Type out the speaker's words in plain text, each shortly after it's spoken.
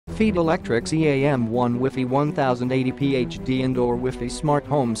Feit Electric CAM1WIFI 1080p HD Indoor Wi-Fi Smart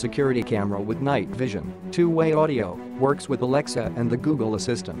Home Security Camera with Night Vision, two-way audio, works with Alexa and the Google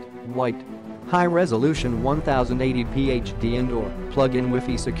Assistant. White. High-resolution 1080p HD Indoor, plug-in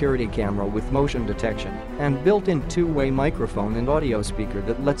Wi-Fi security camera with motion detection and built-in two-way microphone and audio speaker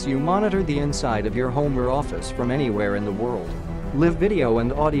that lets you monitor the inside of your home or office from anywhere in the world. Live video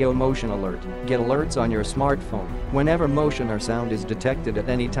and audio motion alert. Get alerts on your smartphone whenever motion or sound is detected at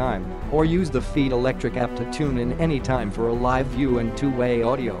any time, or use the Feit Electric app to tune in anytime for a live view and two-way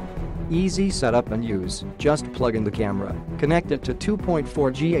audio. Easy setup and use. Just plug in the camera, connect it to 2.4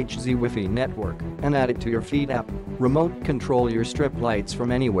 GHz Wi-Fi network, and add it to your Feit app. Remote control your strip lights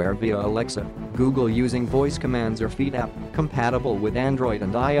from anywhere via Alexa, Google using voice commands or Feit app, compatible with Android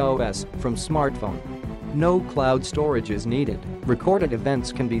and iOS from smartphone. No cloud storage is needed. Recorded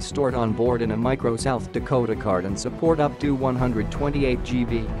events can be stored on board in a micro South Dakota card and support up to 128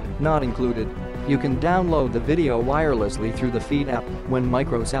 GB, not included. You can download the video wirelessly through the Feit app when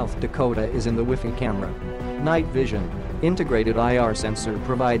micro South Dakota is in the Wi-Fi camera. Night Vision. Integrated IR sensor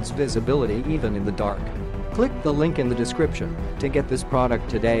provides visibility even in the dark. Click the link in the description to get this product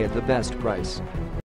today at the best price.